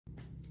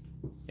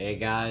Hey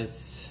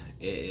guys,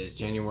 it is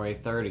January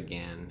 3rd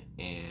again,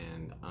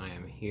 and I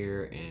am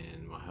here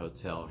in my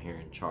hotel here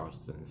in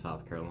Charleston,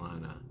 South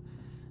Carolina.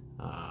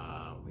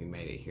 We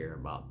made it here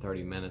about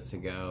 30 minutes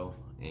ago,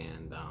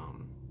 and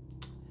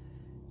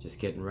just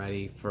getting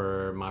ready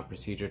for my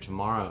procedure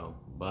tomorrow.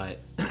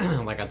 But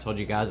like I told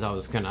you guys, I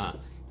was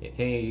gonna, if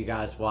any of you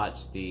guys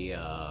watched the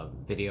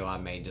video I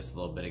made just a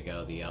little bit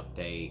ago, the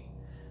update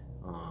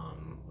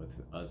with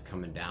us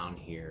coming down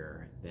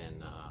here,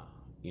 then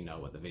you know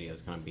what the video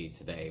is going to be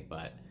today.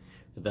 But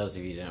for those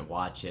of you who didn't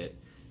watch it,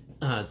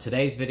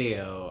 today's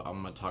video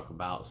I'm going to talk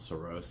about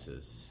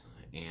cirrhosis.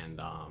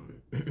 And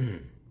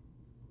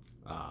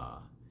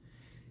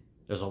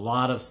there's a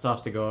lot of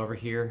stuff to go over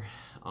here,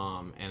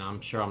 and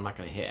I'm sure I'm not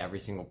going to hit every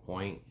single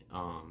point.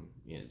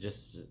 You know,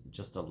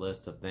 just a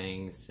list of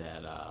things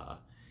that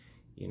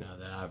you know,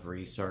 that I've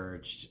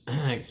researched,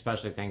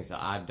 especially things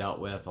that I've dealt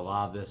with. A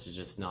lot of this is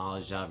just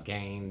knowledge that I've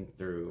gained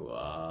through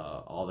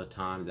all the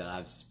time that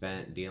I've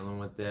spent dealing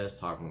with this,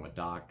 talking with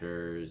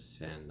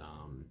doctors, and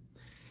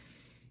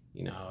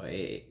you know,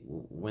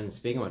 when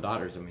speaking with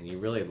doctors, I mean, you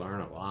really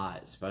learn a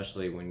lot,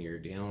 especially when you're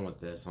dealing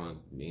with this on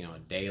a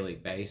daily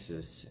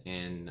basis.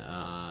 And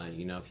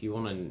you know, if you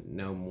want to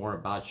know more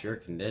about your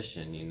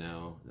condition, you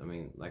know, I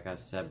mean, like I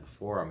said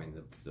before, I mean,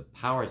 the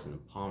power's in the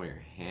palm of your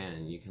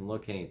hand. You can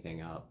look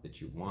anything up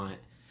that you want.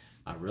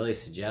 I really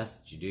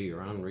suggest that you do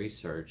your own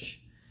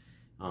research.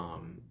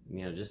 You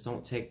know, just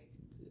don't take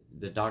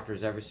the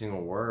doctor's every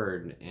single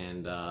word,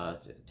 and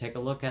take a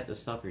look at the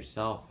stuff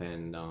yourself,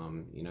 and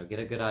you know, get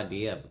a good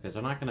idea, because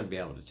they're not going to be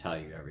able to tell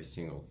you every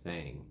single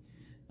thing.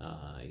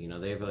 You know,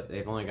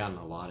 they've only gotten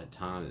a lot of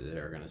time that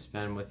they're going to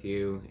spend with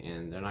you,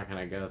 and they're not going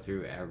to go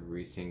through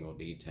every single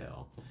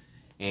detail.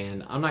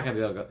 And I'm not going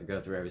to be able to go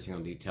through every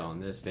single detail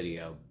in this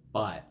video,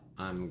 but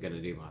I'm going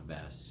to do my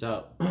best.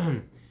 So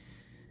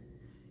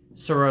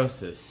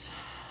cirrhosis.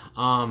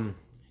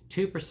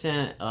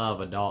 2%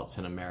 of adults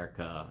in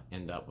America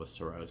end up with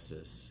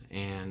cirrhosis.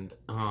 And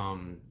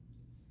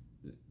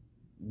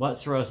what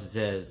cirrhosis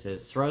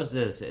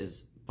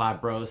is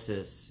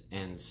fibrosis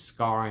and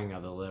scarring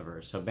of the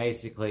liver. So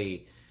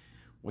basically,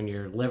 when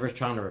your liver's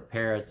trying to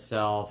repair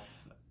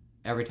itself,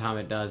 every time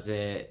it does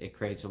it, it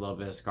creates a little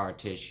bit of scar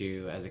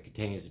tissue. As it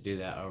continues to do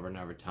that over and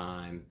over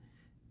time,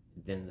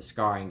 then the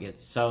scarring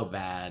gets so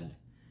bad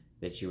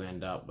that you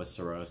end up with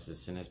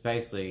cirrhosis. And it's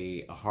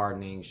basically a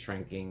hardening,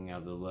 shrinking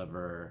of the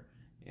liver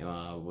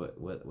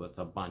with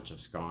a bunch of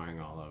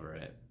scarring all over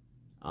it.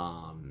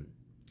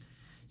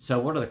 So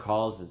what are the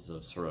causes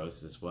of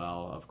cirrhosis?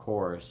 Well, of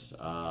course,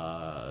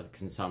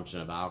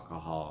 consumption of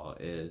alcohol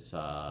is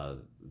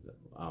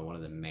one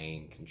of the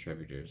main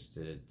contributors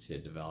to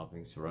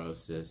developing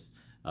cirrhosis.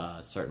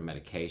 Certain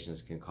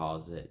medications can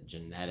cause it.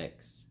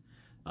 Genetics.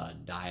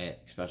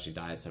 Diet, especially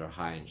diets that are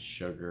high in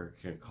sugar,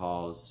 can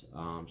cause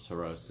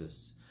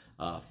cirrhosis.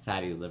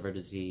 Fatty liver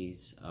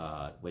disease,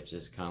 which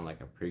is kind of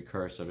like a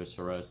precursor to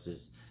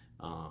cirrhosis.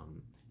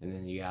 And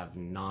then you have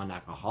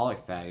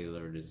non-alcoholic fatty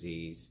liver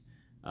disease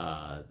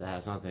that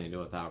has nothing to do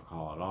with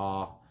alcohol at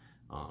all.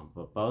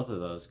 But both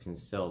of those can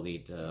still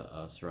lead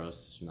to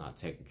cirrhosis if not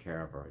taken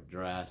care of or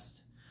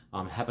addressed.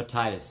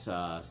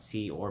 Hepatitis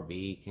C or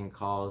B can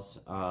cause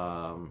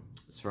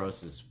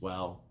cirrhosis as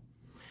well.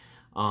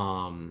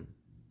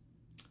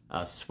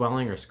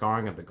 Swelling or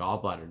scarring of the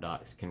gallbladder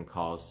ducts can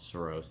cause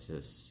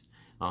cirrhosis.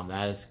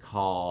 That is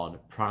called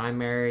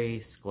primary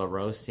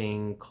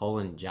sclerosing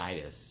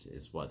cholangitis,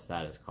 is what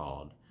that is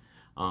called.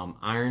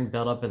 Iron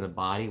buildup in the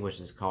body, which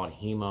is called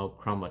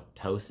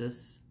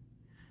hemochromatosis.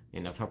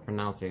 And if I'm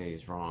pronouncing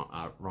these wrong,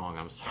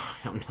 I'm sorry.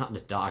 I'm not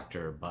a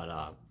doctor,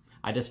 but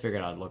I just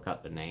figured I'd look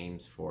up the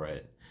names for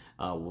it.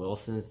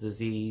 Wilson's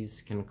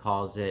disease can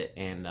cause it,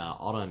 and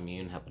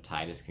autoimmune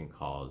hepatitis can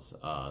cause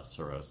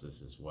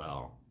cirrhosis as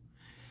well.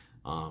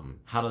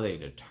 How do they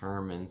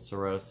determine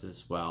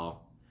cirrhosis?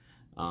 Well,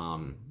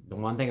 the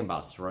one thing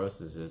about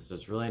cirrhosis is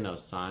there's really no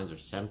signs or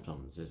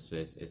symptoms.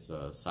 It's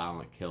a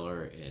silent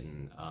killer,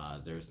 and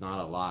there's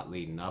not a lot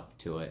leading up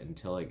to it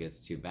until it gets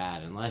too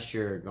bad. Unless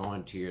you're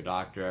going to your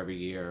doctor every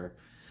year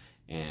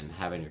and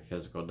having your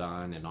physical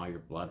done and all your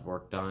blood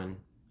work done.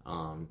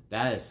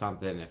 That is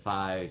something, if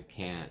I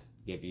can't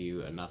give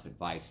you enough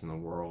advice in the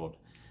world,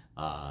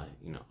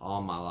 you know,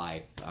 all my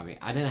life. I mean,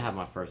 I didn't have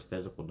my first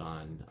physical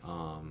done.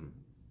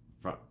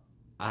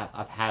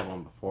 I've had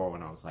one before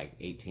when I was like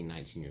 18,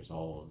 19 years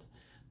old.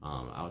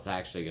 I was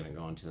actually going to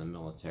go into the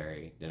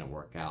military. Didn't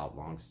work out,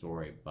 long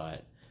story.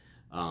 But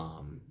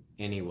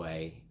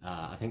anyway,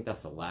 I think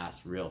that's the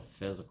last real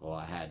physical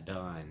I had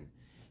done.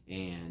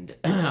 And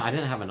I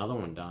didn't have another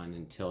one done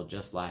until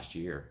just last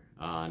year.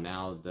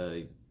 Now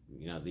the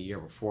year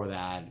before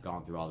that, I'd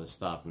gone through all this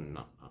stuff, and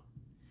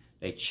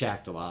they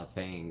checked a lot of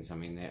things. I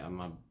mean,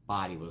 my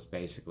body was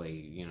basically,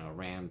 you know,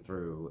 ran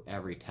through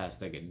every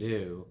test they could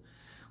do,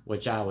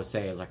 which I would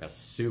say is like a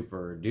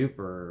super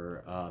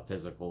duper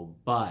physical.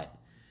 But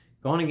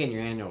going and getting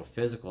your annual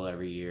physical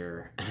every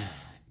year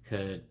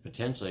could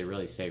potentially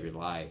really save your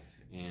life.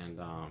 And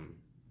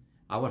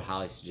I would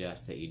highly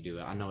suggest that you do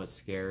it. I know it's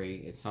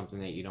scary. It's something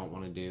that you don't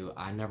want to do.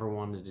 I never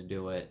wanted to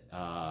do it.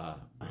 I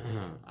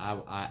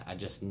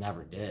just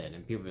never did.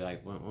 And people be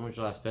like, when was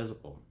your last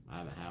physical? I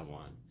haven't had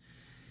one.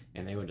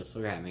 And they would just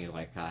look at me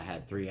like I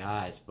had 3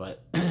 eyes.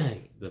 But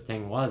the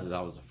thing was, is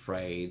I was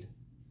afraid.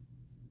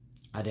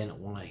 I didn't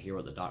want to hear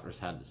what the doctors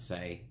had to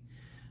say.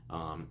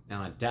 And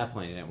I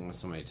definitely didn't want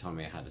somebody to tell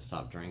me I had to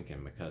stop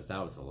drinking, because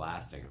that was the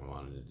last thing I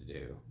wanted to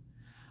do.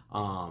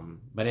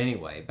 But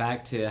anyway,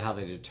 back to how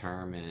they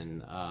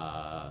determine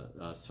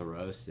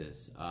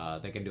cirrhosis.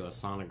 They can do a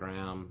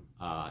sonogram,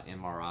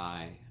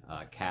 MRI,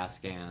 CAT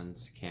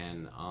scans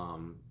can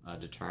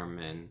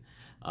determine.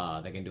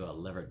 They can do a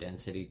liver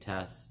density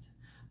test,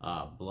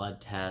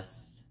 blood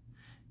test,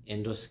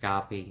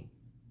 endoscopy.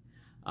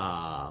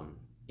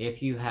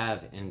 If you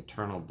have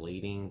internal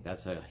bleeding,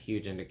 that's a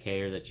huge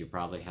indicator that you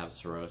probably have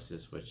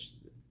cirrhosis, which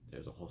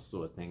there's a whole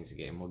slew of things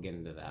again. We'll get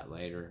into that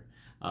later.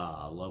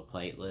 Low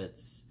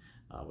platelets,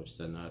 which is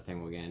another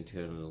thing we'll get into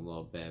in a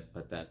little bit,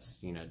 but that's,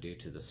 you know, due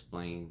to the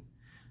spleen.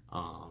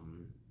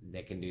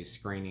 They can do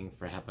screening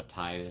for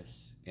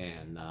hepatitis,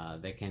 and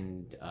they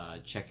can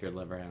check your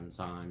liver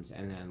enzymes,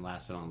 and then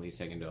last but not least,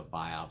 they can do a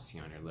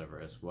biopsy on your liver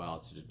as well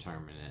to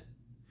determine it.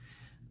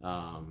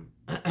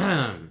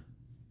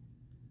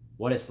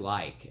 What it's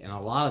like, and a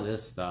lot of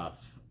this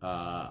stuff,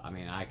 I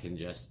mean, I can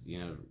just, you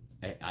know,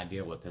 I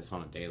deal with this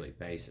on a daily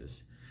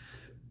basis.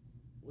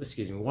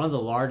 Excuse me. One of the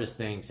largest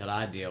things that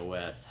I deal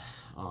with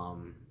a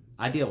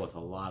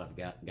lot of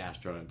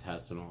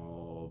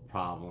gastrointestinal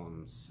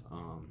problems.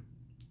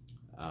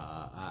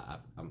 I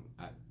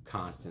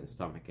constant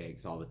stomach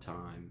aches all the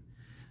time.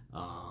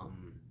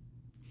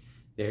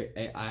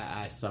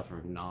 I suffer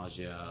from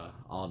nausea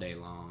all day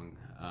long.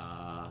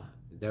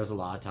 There's a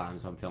lot of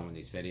times I'm filming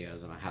these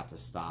videos and I have to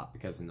stop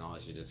because the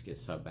nausea just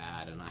gets so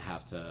bad, and I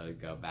have to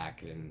go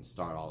back and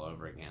start all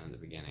over again in the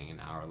beginning. An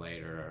hour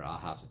later, I'll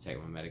have to take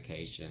my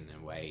medication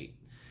and wait.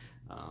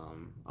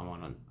 I'm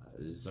on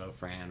a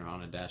Zofran or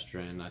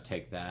onidestrin. I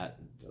take that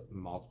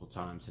multiple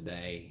times a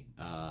day.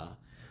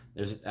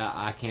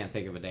 I can't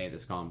think of a day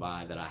that's gone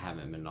by that I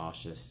haven't been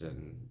nauseous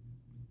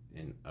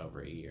in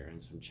over a year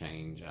and some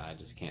change. I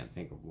just can't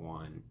think of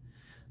one.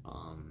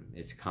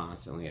 It's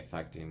constantly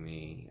affecting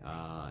me,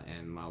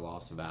 and my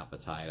loss of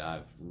appetite.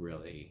 I've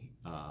really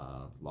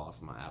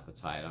lost my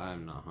appetite.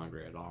 I'm not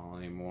hungry at all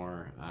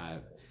anymore.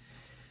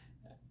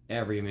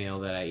 Every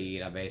meal that I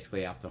eat, I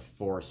basically have to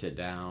force it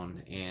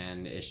down,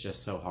 and it's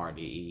just so hard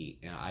to eat.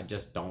 And I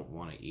just don't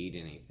want to eat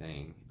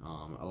anything.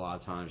 A lot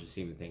of times, just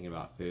even thinking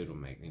about food will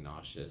make me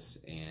nauseous.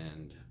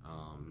 And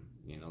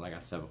you know, like I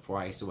said before,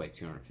 I used to weigh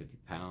 250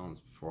 pounds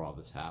before all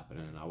this happened,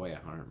 and I weigh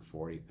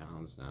 140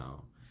 pounds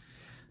now.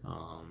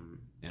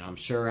 And I'm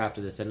sure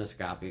after this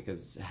endoscopy,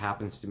 because it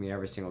happens to me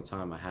every single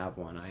time I have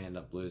one, I end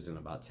up losing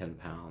about 10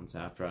 pounds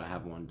after I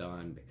have one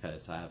done,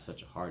 because I have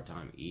such a hard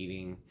time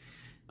eating.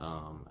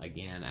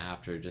 Again,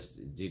 after,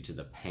 just due to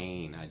the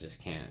pain, I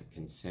just can't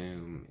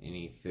consume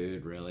any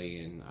food really,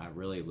 and I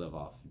really live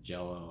off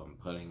Jell-O and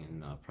pudding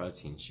and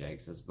protein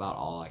shakes. That's about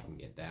all I can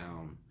get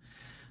down.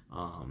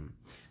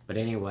 But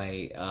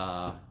anyway,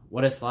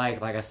 what it's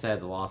like I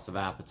said, the loss of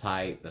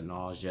appetite, the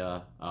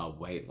nausea,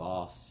 weight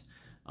loss,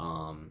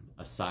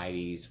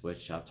 ascites,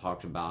 which I've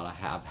talked about. I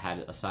have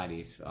had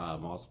ascites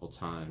multiple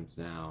times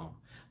now.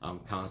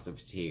 Constant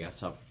fatigue, I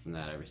suffer from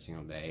that every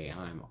single day.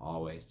 I'm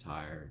always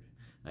tired.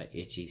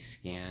 Itchy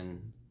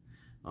skin,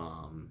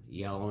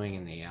 yellowing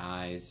in the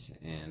eyes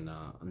and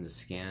on the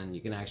skin.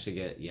 You can actually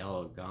get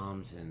yellow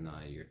gums, and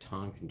your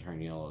tongue can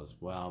turn yellow as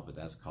well, but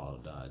that's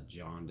called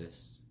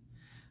jaundice.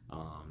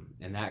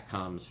 And that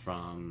comes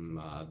from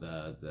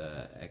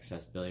the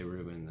excess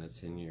bilirubin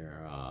that's in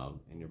your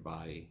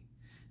body.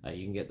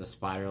 You can get the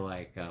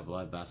spider-like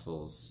blood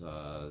vessels,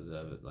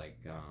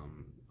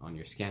 on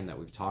your skin that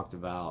we've talked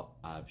about.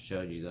 I've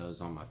showed you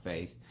those on my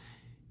face.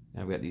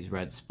 I've got these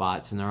red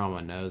spots, and they're on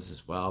my nose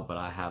as well, but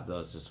I have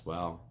those as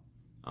well.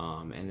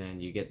 And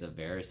then you get the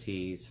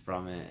varices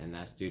from it, and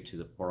that's due to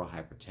the portal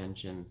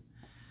hypertension.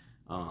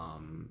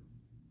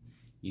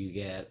 You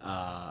get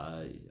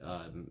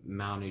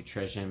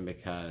malnutrition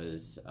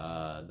because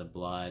the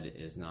blood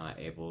is not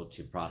able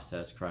to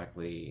process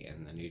correctly,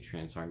 and the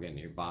nutrients aren't getting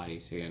to your body,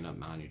 so you end up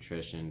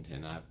malnutritioned.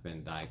 And I've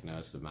been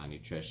diagnosed with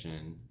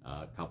malnutrition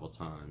a couple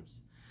times.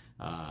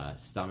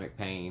 Stomach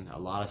pain, a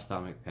lot of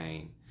stomach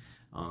pain.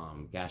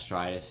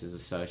 Gastritis is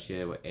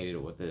associated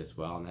with it as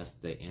well, and that's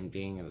the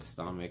emptying of the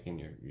stomach, and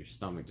your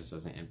stomach just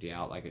doesn't empty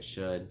out like it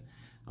should.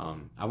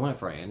 I went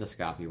for an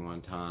endoscopy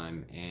one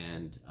time,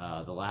 and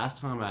the last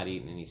time I'd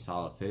eaten any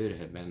solid food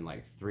had been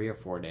like 3 or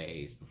 4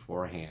 days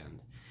beforehand,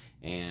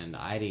 and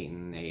I'd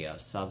eaten a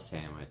sub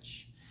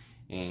sandwich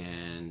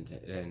and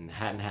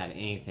hadn't had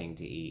anything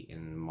to eat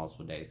in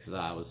multiple days, because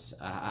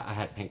I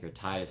had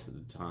pancreatitis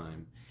at the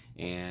time.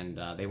 And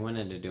they went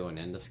in to do an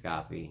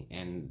endoscopy,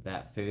 and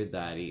that food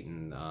that I'd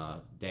eaten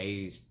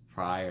days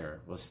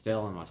prior was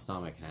still in my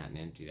stomach and hadn't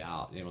emptied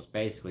out. It was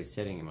basically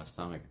sitting in my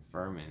stomach and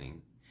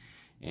fermenting.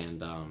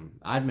 And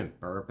I'd been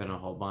burping a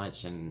whole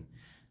bunch, and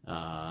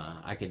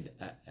I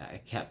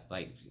kept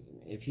like,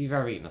 if you've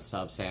ever eaten a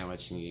sub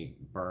sandwich and you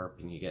burp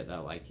and you get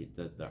that like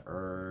the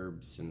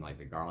herbs and like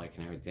the garlic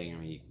and everything, I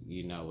mean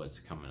you know what's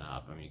coming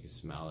up. I mean you can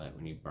smell it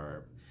when you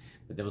burp.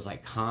 But there was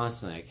like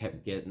constantly, I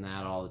kept getting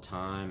that all the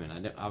time,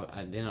 and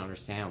I didn't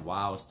understand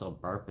why I was still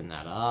burping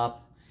that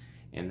up.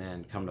 And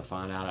then come to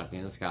find out after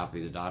the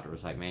endoscopy, the doctor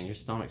was like, "Man, your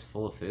stomach's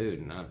full of food."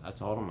 And I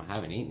told him I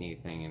haven't eaten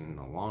anything in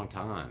a long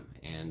time,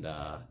 and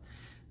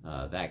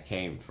that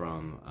came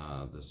from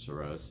the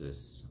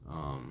cirrhosis.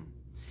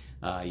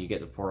 You get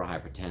the portal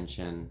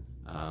hypertension,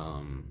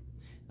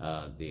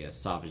 the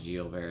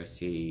esophageal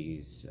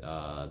varices,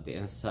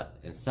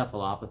 the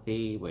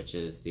encephalopathy, which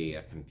is the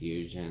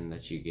confusion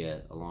that you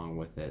get along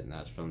with it, and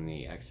that's from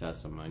the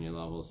excess ammonia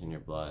levels in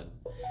your blood.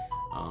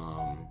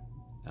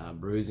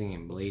 Bruising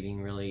and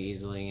bleeding really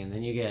easily, and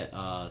then you get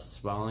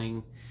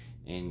swelling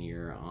in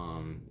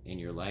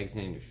your legs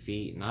and in your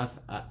feet. And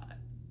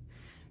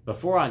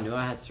before I knew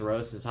I had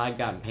cirrhosis, I'd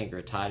gotten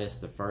pancreatitis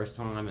the first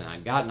time, and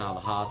I'd gotten out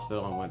of the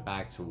hospital and went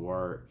back to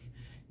work.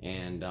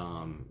 And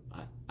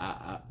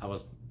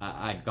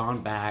I'd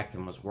gone back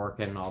and was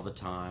working all the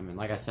time. And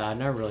like I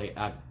said,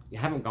 I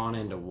haven't gone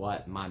into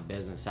what my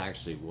business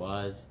actually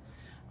was,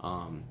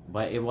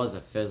 but it was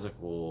a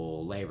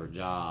physical labor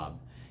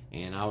job.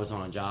 And I was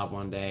on a job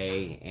one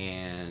day,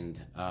 and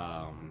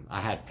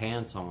I had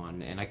pants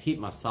on, and I keep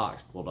my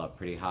socks pulled up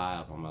pretty high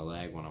up on my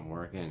leg when I'm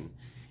working.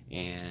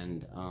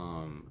 And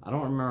I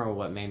don't remember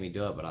what made me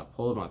do it, but I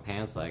pulled my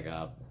pants leg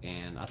up,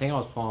 and I think I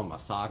was pulling my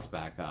socks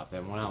back up.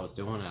 And when I was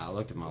doing it, I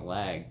looked at my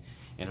leg,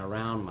 and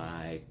around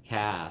my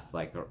calf,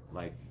 like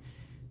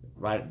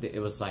right,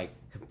 it was like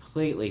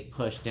completely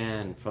pushed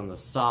in from the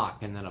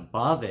sock, and then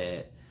above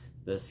it,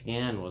 the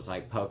skin was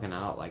like poking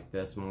out like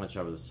this much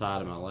over the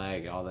side of my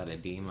leg. All that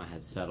edema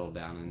had settled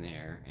down in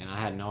there, and I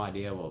had no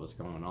idea what was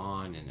going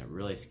on, and it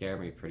really scared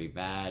me pretty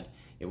bad.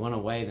 It went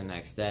away the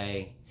next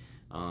day,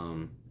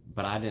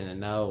 but I didn't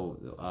know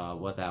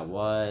what that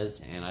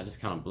was, and I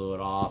just kind of blew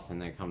it off,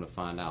 and then come to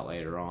find out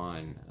later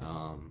on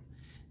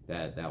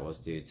that was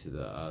due to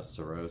the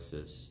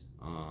cirrhosis.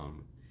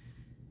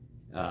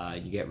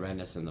 You get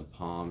redness in the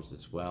palms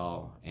as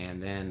well.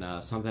 And then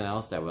something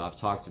else that I've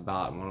talked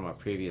about in one of my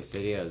previous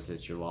videos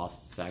is your loss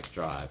of sex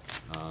drive.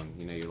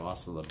 You know, your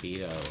loss of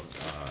libido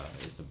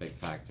is a big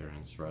factor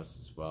in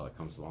cirrhosis as well. It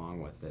comes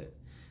along with it.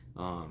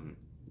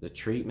 The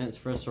treatments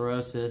for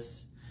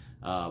cirrhosis,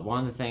 one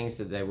of the things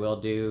that they will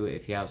do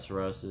if you have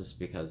cirrhosis,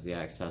 because of the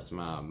excess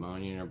amount of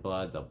ammonia in your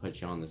blood, they'll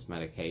put you on this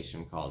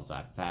medication called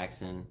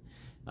Xifaxan.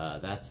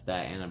 That's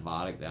that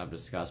antibiotic that I've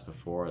discussed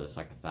before. That's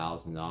like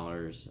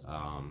 $1,000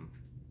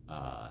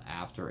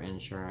 after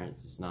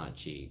insurance. It's not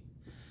cheap.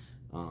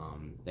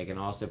 They can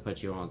also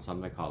put you on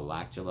something called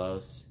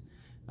lactulose,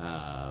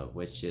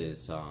 which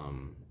is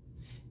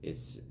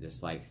it's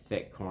this like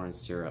thick corn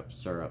syrup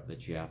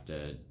that you have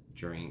to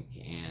drink,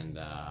 and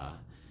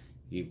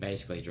you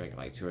basically drink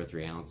like 2 or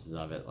 3 ounces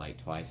of it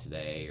like twice a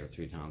day or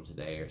 3 times a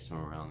day or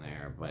somewhere around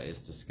there. But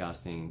it's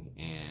disgusting,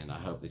 and I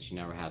hope that you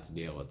never have to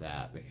deal with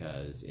that,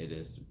 because it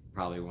is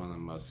probably one of the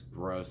most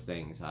gross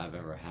things I've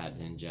ever had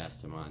to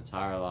ingest in my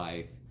entire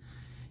life.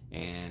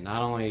 And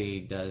not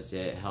only does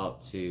it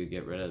help to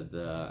get rid of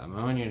the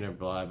ammonia in your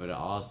blood, but it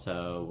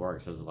also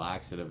works as a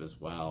laxative as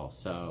well.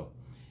 So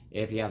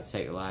if you have to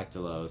take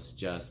lactulose,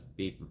 just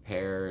be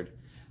prepared.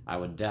 I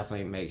would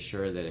definitely make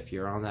sure that if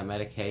you're on that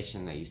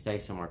medication, that you stay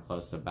somewhere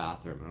close to the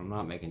bathroom. And I'm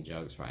not making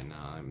jokes right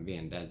now. I'm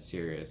being dead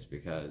serious,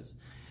 because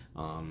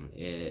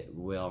it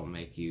will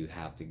make you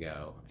have to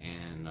go,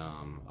 and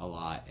a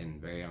lot, and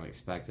very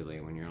unexpectedly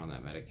when you're on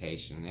that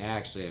medication. They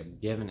actually have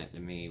given it to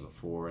me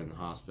before in the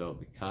hospital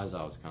because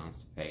I was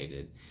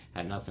constipated.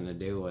 Had nothing to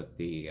do with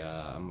the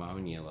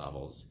ammonia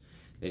levels.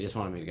 They just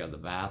wanted me to go to the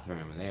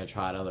bathroom, and they had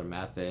tried other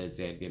methods.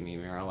 They had given me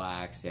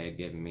Miralax, they had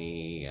given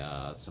me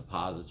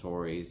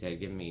suppositories, they had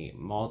given me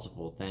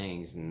multiple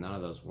things, and none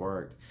of those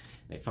worked.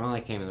 They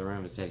finally came in the room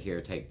and said,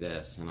 "Here, take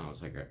this," and I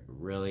was like,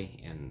 "Really?"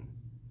 And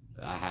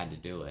I had to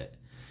do it,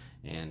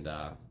 and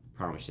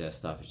promise you that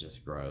stuff is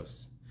just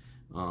gross.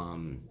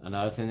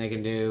 Another thing they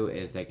can do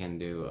is they can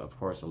do, of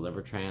course, a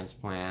liver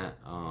transplant.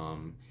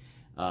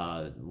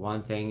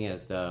 One thing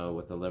is, though,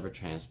 with the liver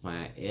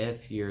transplant,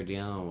 if you're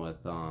dealing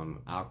with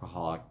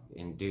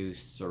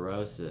alcohol-induced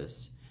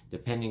cirrhosis,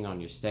 depending on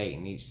your state,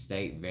 and each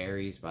state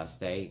varies by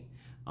state,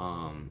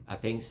 I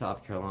think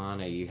South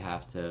Carolina, you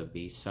have to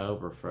be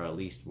sober for at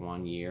least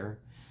 1 year,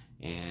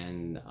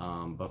 and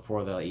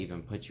before they'll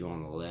even put you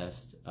on the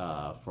list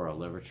for a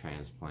liver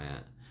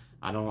transplant.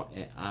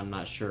 I'm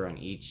not sure in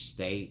each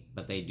state,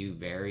 but they do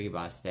vary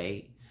by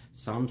state.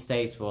 Some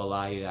states will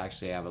allow you to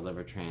actually have a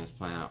liver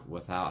transplant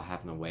without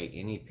having to wait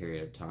any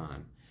period of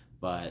time,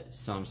 but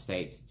some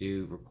states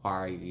do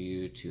require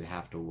you to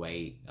have to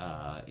wait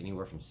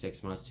anywhere from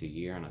 6 months to a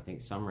year, and I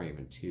think some are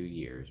even 2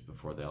 years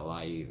before they'll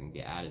allow you to even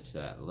get added to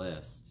that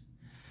list.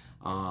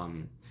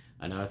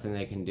 Another thing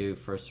they can do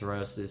for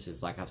cirrhosis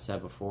is, like I've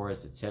said before,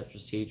 is the TIPS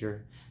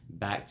procedure.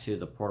 Back to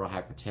the portal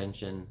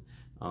hypertension.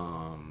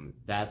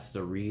 That's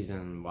the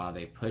reason why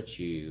they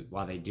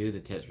do the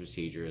TIPS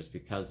procedure, is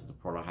because of the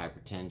portal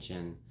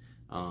hypertension.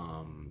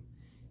 Um,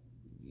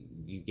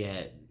 you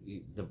get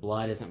the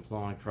blood isn't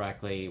flowing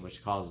correctly,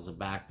 which causes a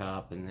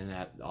backup, and then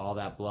all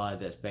that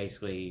blood that's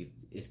basically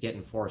is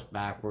getting forced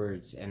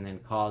backwards, and then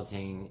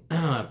causing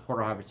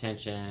portal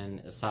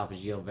hypertension,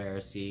 esophageal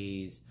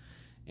varices,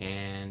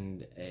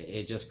 and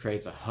it just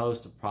creates a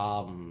host of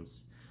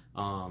problems.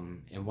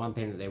 And one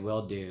thing that they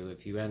will do,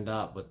 if you end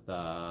up with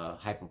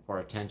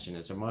hypertension,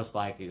 is they're most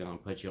likely going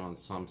to put you on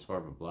some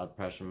sort of a blood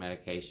pressure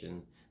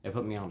medication. They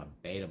put me on a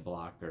beta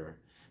blocker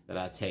that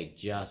I take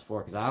just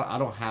for, because I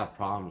don't have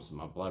problems with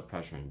my blood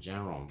pressure in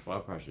general. My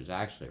blood pressure is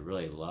actually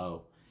really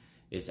low.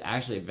 It's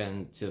actually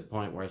been to the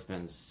point where it's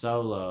been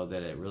so low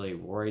that it really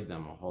worried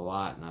them a whole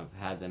lot, and I've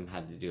had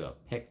to do a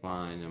PICC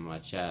line in my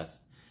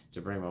chest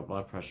to bring my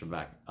blood pressure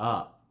back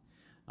up,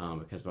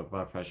 because my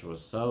blood pressure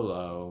was so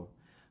low.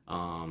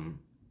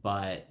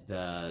 But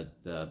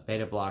the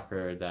beta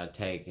blocker that I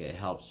take, it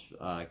helps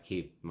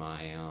keep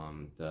my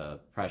the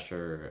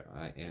pressure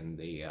in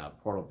the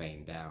portal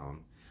vein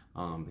down,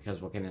 because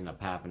what can end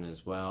up happening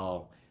as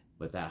well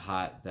with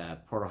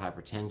that portal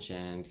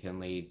hypertension can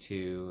lead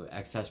to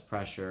excess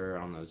pressure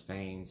on those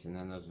veins, and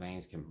then those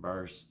veins can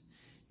burst,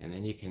 and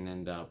then you can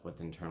end up with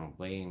internal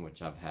bleeding,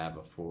 which I've had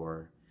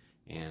before.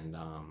 And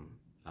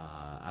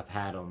I've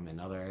had them in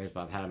other areas,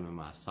 but I've had them in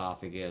my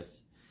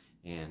esophagus.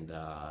 And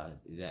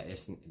that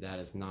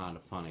is not a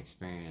fun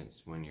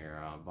experience when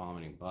you're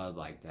vomiting blood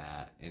like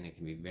that, and it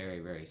can be very,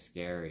 very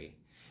scary,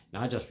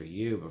 not just for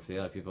you, but for the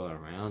other people that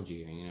are around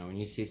you. You know, when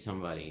you see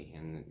somebody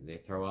and they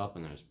throw up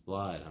and there's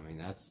blood, I mean,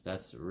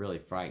 that's really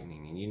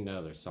frightening, and you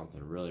know there's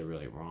something really,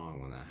 really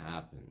wrong when that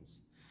happens.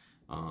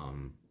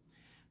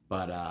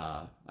 But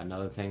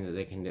another thing that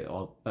they can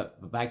do,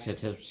 but back to the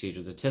TIPS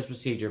procedure. The TIPS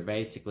procedure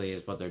basically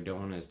is what they're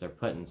doing is they're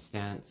putting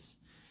stents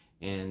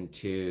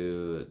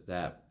into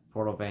that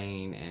portal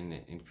vein and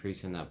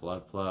increasing that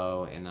blood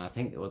flow. And I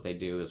think that what they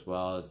do as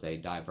well is they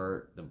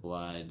divert the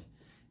blood,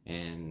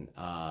 and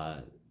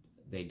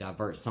they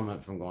divert some of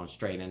it from going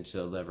straight into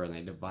the liver, and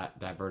they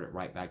divert it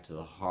right back to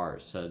the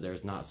heart, so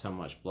there's not so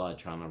much blood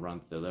trying to run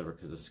through the liver,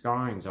 because the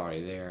scarring's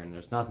already there and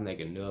there's nothing they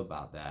can do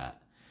about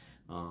that.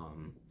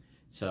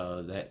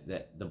 So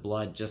that the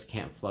blood just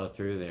can't flow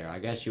through there. I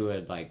guess you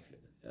would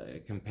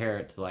compare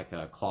it to like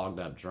a clogged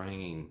up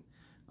drain.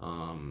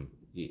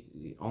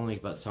 Only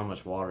but so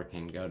much water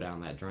can go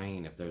down that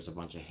drain if there's a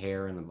bunch of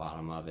hair in the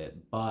bottom of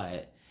it.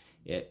 But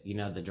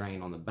the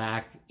drain on the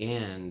back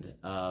end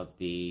of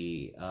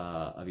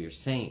your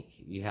sink,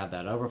 you have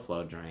that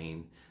overflow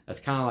drain. That's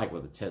kind of like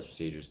what the TIPS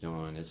procedure is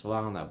doing. It's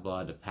allowing that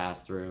blood to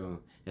pass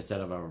through instead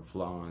of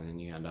overflowing,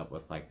 and you end up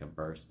with like a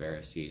burst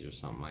varices or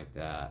something like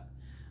that.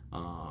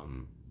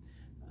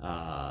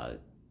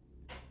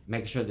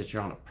 Making sure that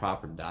you're on a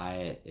proper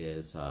diet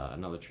is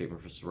another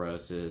treatment for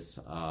cirrhosis.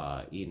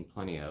 Eating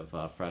plenty of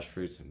fresh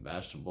fruits and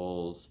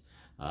vegetables.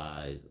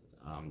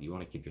 You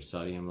want to keep your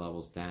sodium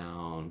levels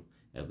down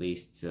at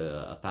least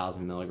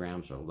 1,000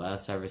 milligrams or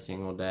less every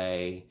single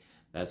day.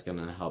 That's going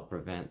to help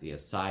prevent the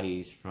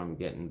ascites from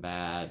getting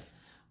bad.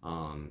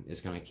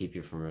 It's going to keep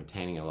you from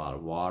retaining a lot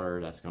of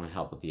water. That's going to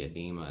help with the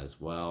edema as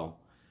well.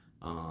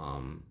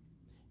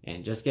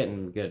 And just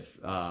getting good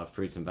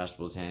fruits and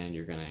vegetables in,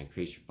 you're going to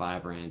increase your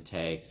fiber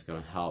intake. It's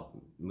going to help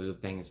move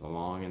things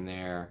along in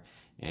there.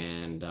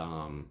 And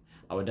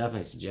I would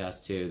definitely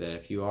suggest too that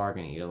if you are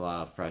going to eat a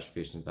lot of fresh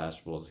fruits and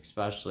vegetables,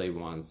 especially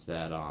ones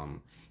that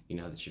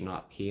that you're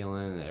not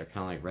peeling, that are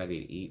kind of like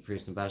ready to eat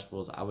fruits and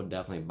vegetables, I would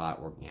definitely buy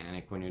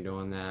organic when you're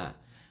doing that,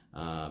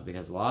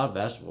 because a lot of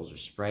vegetables are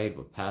sprayed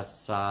with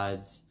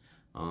pesticides.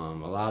 A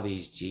lot of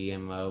these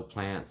GMO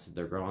plants that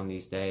they're growing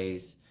these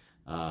days,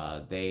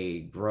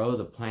 they grow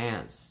the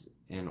plants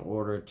in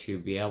order to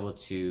be able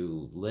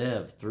to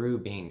live through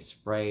being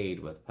sprayed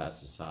with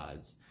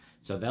pesticides.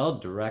 So they'll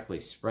directly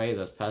spray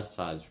those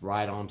pesticides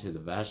right onto the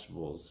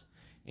vegetables,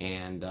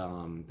 and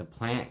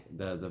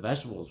the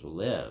vegetables will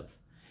live.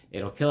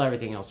 It'll kill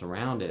everything else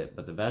around it,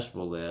 but the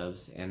vegetable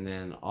lives, and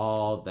then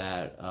all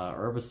that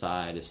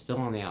herbicide is still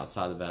on the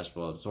outside of the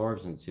vegetable,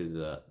 absorbs into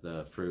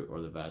the fruit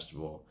or the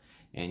vegetable,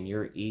 and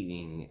you're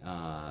eating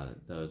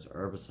those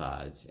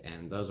herbicides,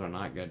 and those are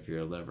not good for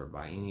your liver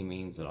by any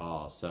means at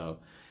all. So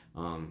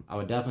I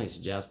would definitely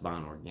suggest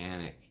buying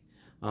organic.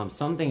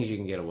 Some things you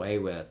can get away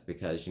with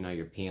because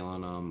you're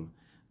peeling them.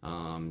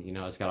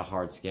 It's got a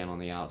hard skin on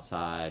the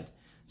outside.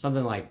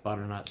 Something like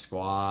butternut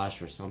squash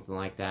or something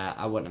like that,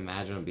 I wouldn't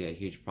imagine it would be a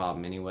huge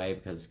problem anyway,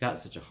 because it's got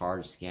such a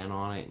hard skin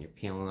on it and you're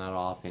peeling that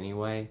off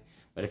anyway.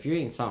 But if you're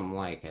eating something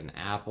like an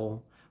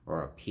apple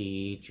or a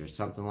peach or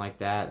something like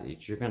that,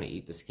 that you're going to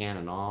eat the skin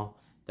and all,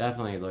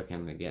 definitely look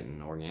into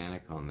getting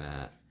organic on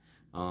that.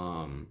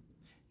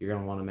 You're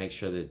going to want to make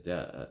sure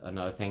that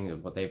another thing that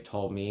what they've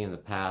told me in the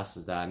past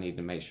is that I need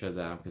to make sure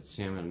that I'm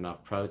consuming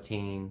enough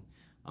protein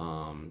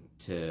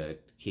to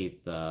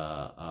keep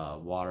the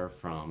water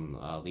from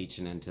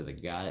leaching into the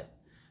gut.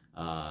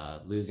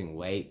 Losing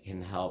weight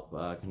can help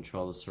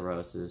control the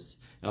cirrhosis.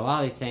 And a lot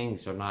of these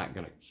things are not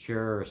going to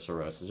cure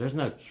cirrhosis. There's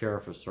no cure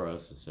for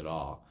cirrhosis at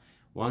all.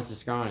 Once the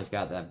scarring's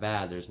got that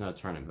bad, there's no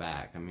turning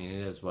back. I mean,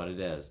 it is what it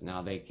is.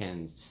 Now, they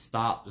can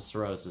stop the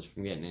cirrhosis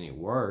from getting any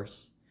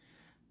worse,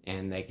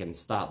 and they can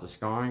stop the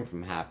scarring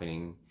from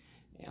happening,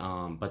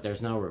 but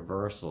there's no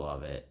reversal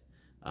of it.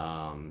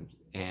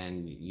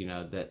 And you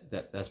know,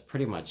 that's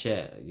pretty much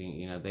it.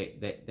 You know,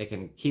 they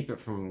can keep it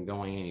from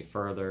going any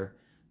further,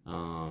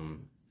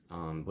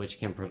 which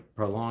can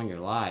prolong your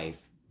life,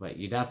 but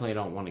you definitely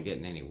don't want to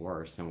get any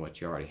worse than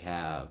what you already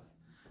have.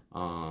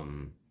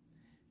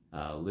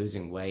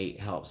 Losing weight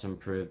helps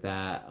improve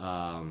that.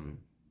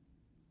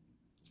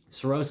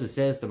 Cirrhosis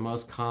is the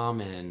most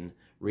common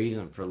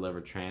reason for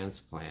liver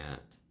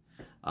transplant.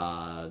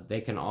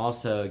 They can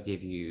also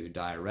give you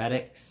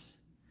diuretics,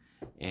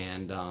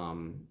 and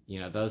you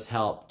know, those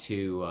help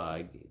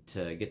to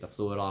get the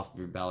fluid off of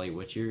your belly,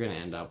 which you're going to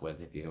end up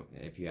with if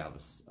you have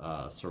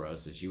a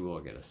cirrhosis. You will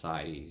get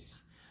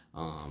ascites,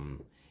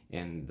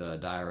 and the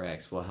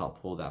diuretics will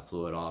help pull that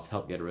fluid off,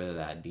 help get rid of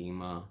that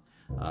edema.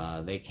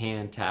 They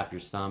can tap your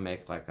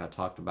stomach, like I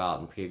talked about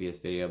in previous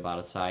video about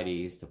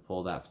ascites, to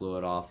pull that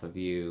fluid off of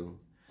you.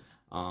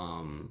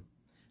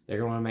 They're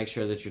going to want to make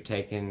sure that you're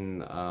taking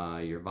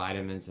your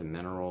vitamins and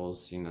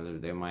minerals. You know,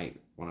 they might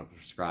want to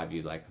prescribe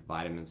you like a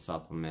vitamin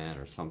supplement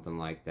or something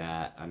like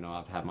that. I know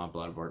I've had my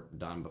blood work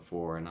done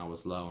before, and I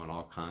was low on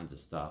all kinds of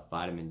stuff.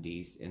 Vitamin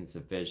D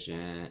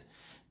insufficient,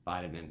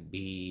 vitamin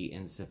B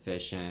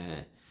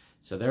insufficient.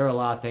 So there are a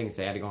lot of things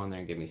they had to go in there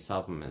and give me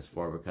supplements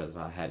for, because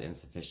I had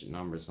insufficient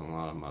numbers on a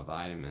lot of my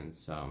vitamins.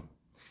 So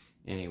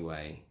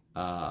anyway,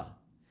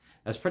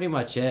 that's pretty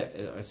much it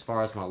as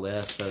far as my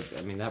list. So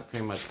I mean, that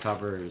pretty much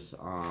covers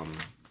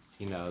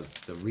you know,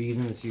 the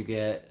reasons you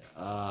get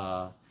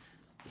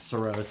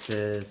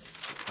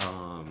cirrhosis,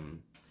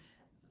 you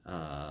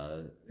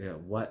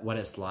know, what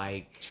it's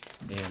like,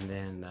 and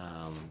then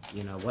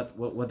you know,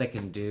 what they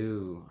can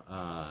do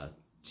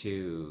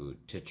to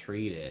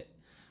treat it.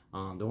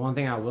 The one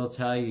thing I will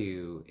tell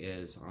you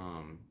is,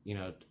 you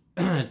know,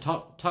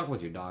 talk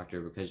with your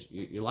doctor, because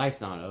your life's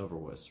not over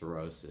with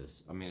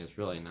cirrhosis. I mean, it's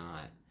really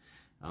not.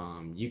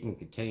 You can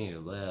continue to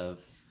live.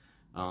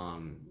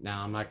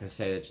 Now, I'm not going to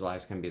say that your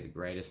life's going to be the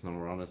greatest in the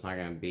world. It's not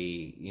going to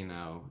be, you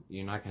know,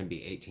 you're not going to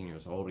be 18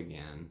 years old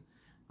again.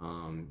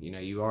 You know,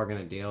 you are going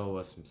to deal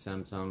with some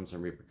symptoms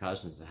and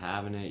repercussions of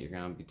having it. You're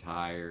going to be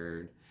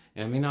tired.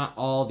 And I mean, not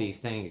all these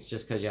things,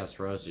 just because you have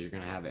cirrhosis, you're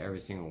going to have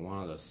every single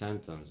one of those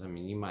symptoms. I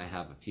mean, you might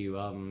have a few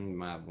of them, you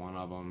might have one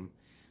of them,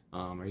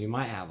 or you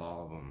might have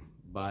all of them.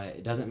 But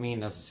it doesn't mean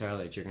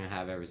necessarily that you're going to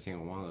have every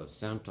single one of those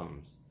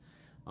symptoms.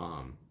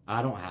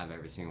 I don't have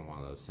every single one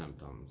of those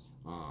symptoms.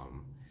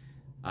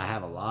 I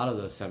have a lot of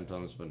those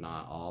symptoms, but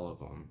not all of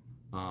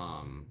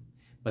them.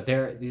 But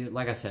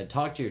like I said,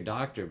 talk to your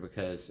doctor,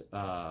 because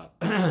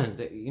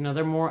you know,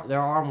 there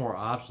are more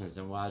options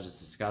than what I just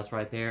discussed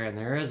right there, and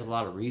there is a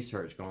lot of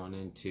research going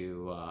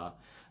into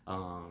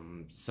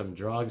some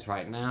drugs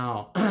right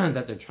now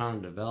that they're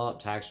trying to develop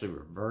to actually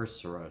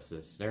reverse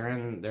cirrhosis. They're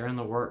in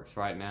the works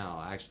right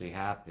now, actually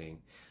happening.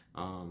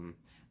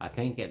 I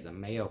think at the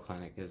Mayo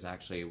Clinic is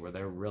actually where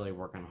they're really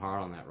working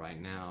hard on that right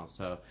now.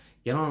 So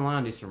get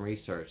online, do some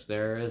research.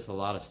 There is a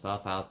lot of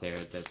stuff out there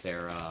that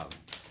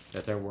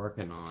they're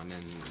working on,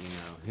 and you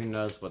know, who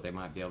knows what they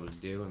might be able to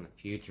do in the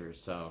future.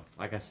 So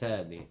like I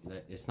said,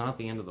 it's not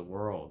the end of the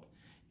world,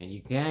 and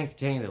you can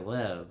continue to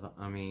live.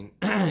 I mean,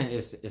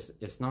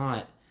 it's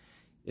not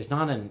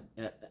an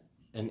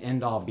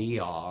end all be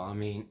all. I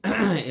mean,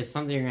 it's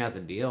something you're gonna have to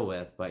deal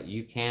with, but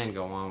you can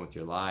go on with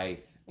your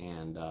life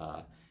and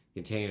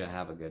continue to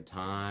have a good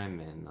time,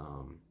 and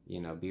you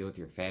know, be with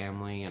your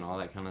family and all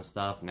that kind of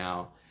stuff.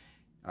 Now,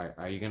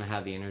 are you going to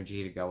have the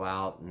energy to go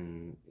out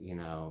and, you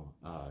know,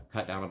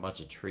 cut down a bunch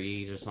of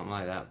trees or something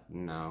like that?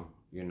 No,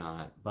 you're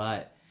not.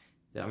 But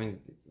I mean,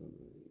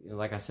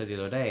 like I said the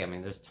other day, I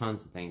mean, there's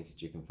tons of things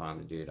that you can find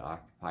to do to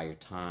occupy your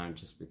time.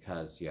 Just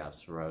because you have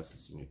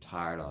cirrhosis and you're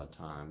tired all the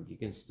time, you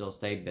can still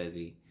stay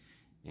busy,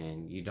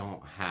 and you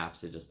don't have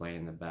to just lay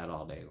in the bed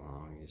all day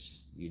long. It's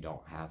just, you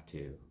don't have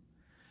to.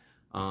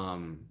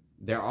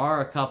 There are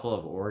a couple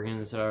of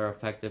organs that are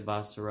affected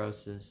by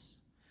cirrhosis.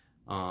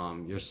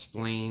 Your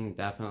spleen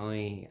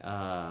definitely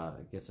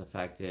gets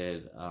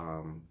affected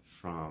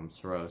from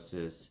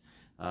cirrhosis.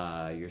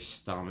 Your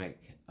stomach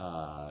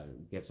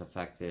gets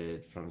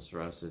affected from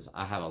cirrhosis.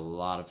 I have a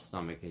lot of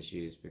stomach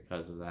issues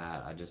because of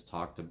that. I just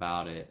talked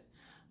about it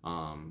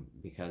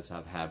because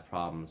I've had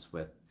problems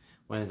with,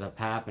 what ends up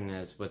happening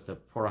is with the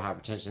portal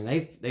hypertension.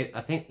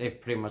 I think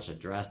they've pretty much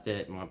addressed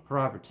it. My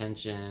portal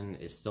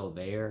hypertension is still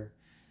there.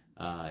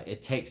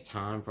 It takes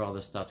time for all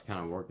this stuff to kind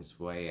of work its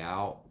way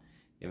out.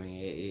 I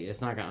mean,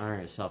 it's not going to iron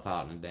itself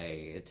out in a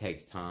day. It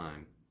takes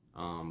time.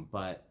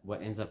 But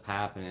what ends up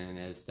happening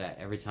is that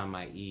every time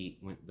I eat,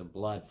 when the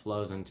blood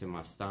flows into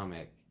my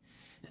stomach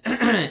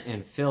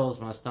and fills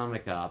my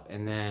stomach up,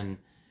 and then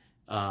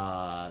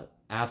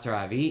after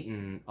I've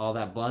eaten, all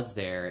that blood's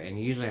there, and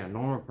usually in a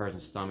normal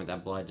person's stomach,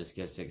 that blood just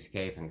gets to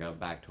escape and go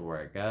back to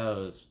where it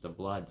goes. The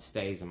blood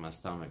stays in my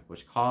stomach,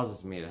 which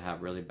causes me to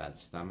have really bad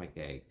stomach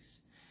aches.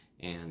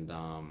 And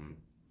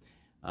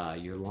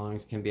your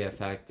lungs can be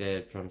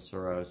affected from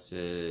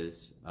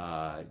cirrhosis.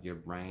 Your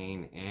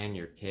brain and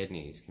your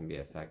kidneys can be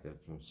affected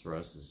from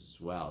cirrhosis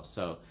as well.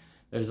 So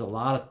there's a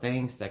lot of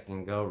things that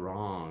can go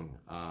wrong,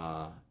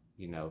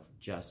 you know,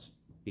 just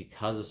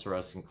because of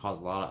cirrhosis, can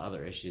cause a lot of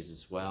other issues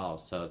as well.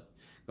 So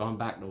going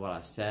back to what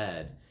I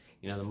said,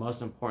 you know, the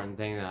most important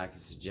thing that I can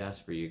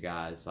suggest for you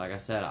guys, like I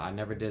said, I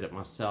never did it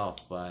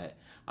myself, but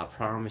I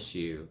promise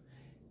you,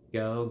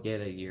 go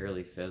get a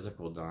yearly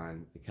physical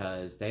done,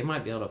 because they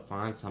might be able to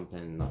find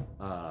something,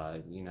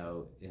 you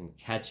know, and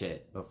catch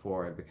it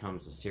before it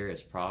becomes a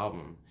serious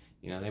problem.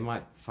 You know, they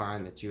might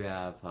find that you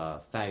have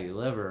fatty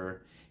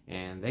liver,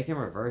 and they can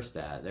reverse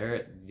that.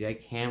 They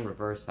can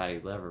reverse fatty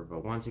liver,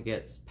 but once it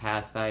gets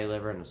past fatty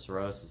liver and the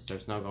cirrhosis,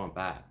 there's no going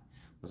back.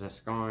 Once that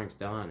scarring's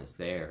done, it's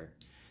there.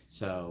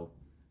 So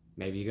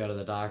maybe you go to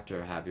the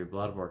doctor, have your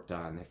blood work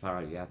done. They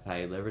find out you have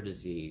fatty liver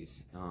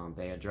disease.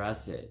 They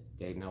address it.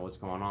 They know what's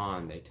going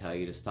on. They tell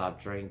you to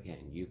stop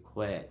drinking. You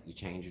quit. You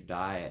change your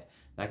diet.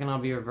 That can all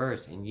be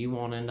reversed, and you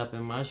won't end up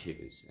in my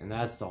shoes. And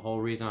that's the whole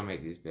reason I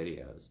make these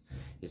videos,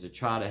 is to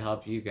try to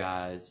help you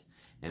guys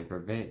and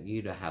prevent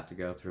you to have to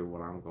go through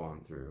what I'm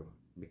going through,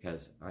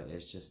 because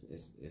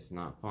it's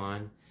not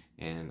fun,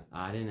 and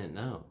I didn't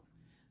know.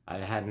 I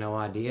had no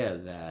idea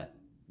that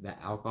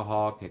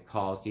alcohol could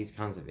cause these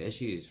kinds of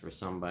issues for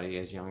somebody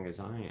as young as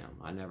I am.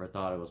 I never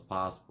thought it was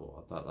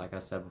possible. I thought, like I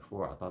said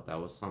before, I thought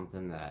that was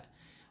something that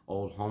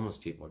old homeless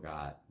people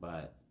got,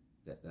 but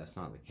that's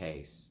not the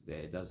case.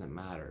 It doesn't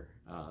matter.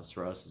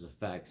 Cirrhosis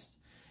affects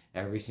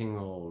every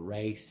single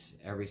race,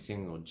 every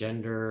single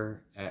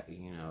gender,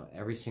 you know,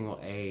 every single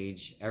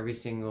age, every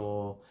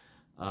single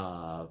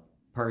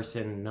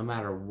person, no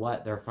matter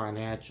what their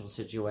financial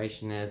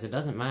situation is. It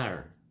doesn't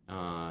matter.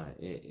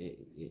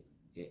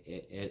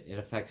 It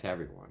affects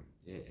everyone.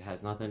 It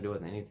has nothing to do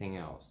with anything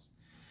else.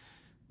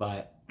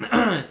 But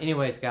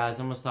anyways, guys,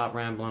 I'm gonna stop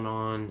rambling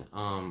on.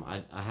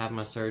 I have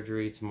my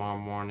surgery tomorrow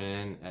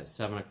morning at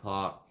 7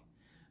 o'clock.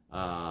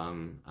 I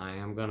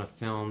am gonna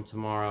film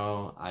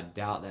tomorrow. I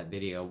doubt that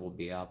video will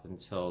be up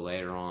until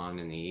later on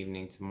in the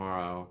evening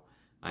tomorrow.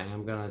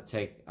 I'm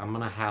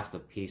gonna have to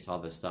piece all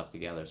this stuff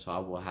together, so I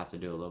will have to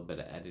do a little bit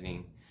of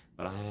editing.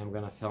 But I am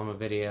gonna film a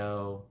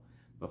video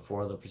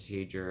before the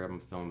procedure. I'm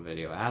gonna film a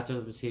video after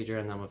the procedure,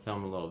 and then I'm gonna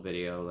film a little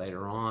video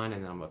later on,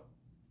 and then I'm gonna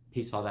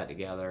piece all that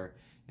together,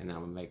 and then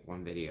I'm gonna make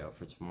one video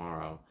for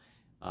tomorrow.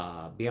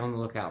 Be on the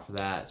lookout for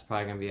that. It's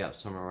probably gonna be up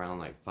somewhere around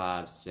like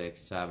 5, 6,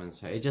 7.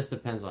 So it just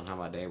depends on how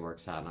my day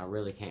works out, and I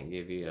really can't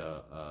give you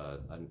a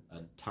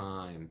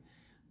time,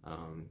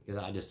 because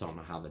I just don't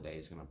know how the day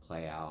is gonna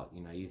play out.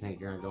 You know, you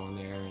think you're gonna go in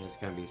there and it's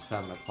gonna be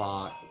 7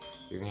 o'clock,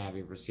 you're gonna have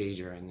your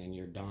procedure, and then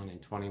you're done in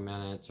 20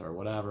 minutes or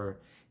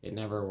whatever. It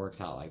never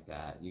works out like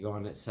that. You go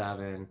in at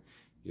 7,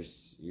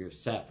 you're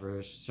set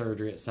for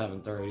surgery at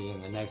 7:30,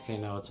 and the next thing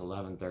you know, it's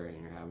 11:30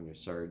 and you're having your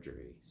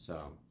surgery.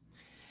 So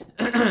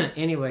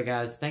anyway,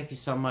 guys, thank you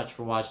so much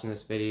for watching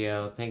this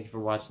video. Thank you for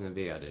watching the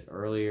video I did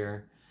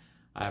earlier.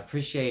 I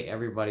appreciate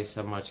everybody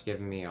so much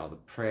giving me all the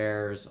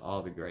prayers,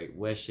 all the great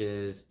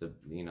wishes, the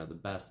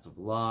best of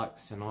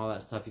lucks and all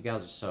that stuff. You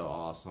guys are so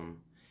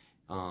awesome.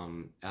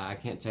 I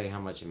can't tell you how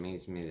much it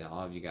means to me that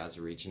all of you guys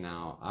are reaching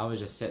out. I was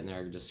just sitting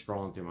there just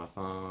scrolling through my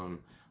phone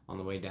on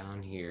the way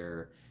down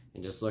here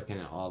and just looking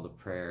at all the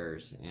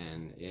prayers,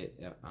 and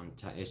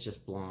it's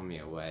just blowing me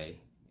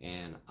away.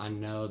 And I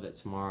know that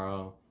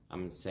tomorrow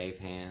I'm in safe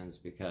hands,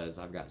 because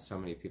I've got so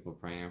many people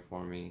praying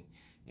for me,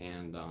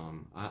 and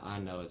I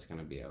know it's going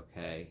to be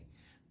okay.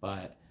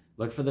 But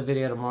look for the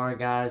video tomorrow,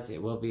 guys.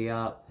 It will be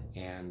up,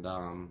 and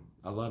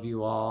I love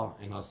you all,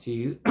 and I'll see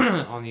you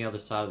on the other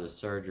side of the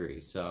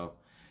surgery. So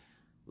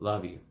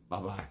love you.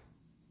 Bye-bye.